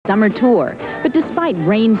summer tour. But despite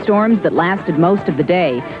rainstorms that lasted most of the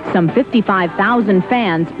day, some 55,000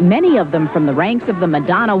 fans, many of them from the ranks of the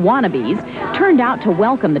Madonna wannabes, turned out to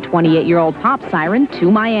welcome the 28-year-old pop siren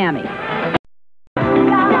to Miami.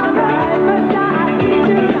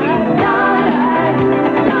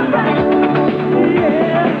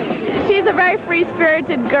 She's a very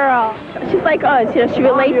free-spirited girl. She's like us, you know, she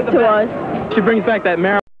relates to us. She brings back that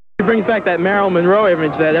Marilyn Monroe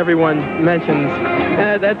image that everyone mentions.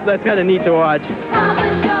 And that's kind of neat to watch.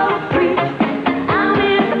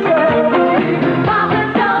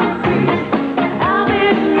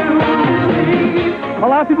 A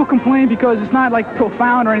lot of people complain because it's not like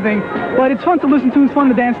profound or anything, but it's fun to listen to, it's fun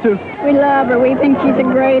to dance to. We love her. We think she's the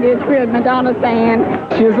greatest. We're a Madonna fan.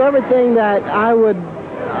 She's everything that I would,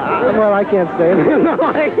 well, I can't say it.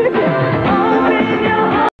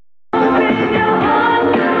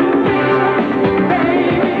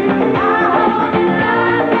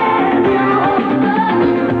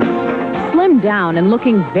 Slimmed down and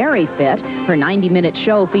looking very fit, her 90-minute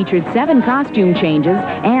show featured 7 costume changes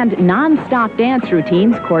and non-stop dance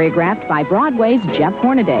routines choreographed by Broadway's Jeff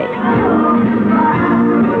Hornaday.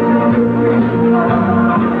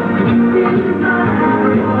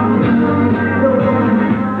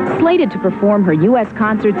 Slated to perform her U.S.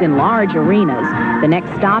 concerts in large arenas, the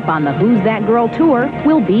next stop on the Who's That Girl tour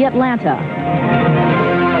will be Atlanta.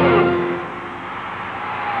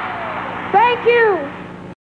 Thank you.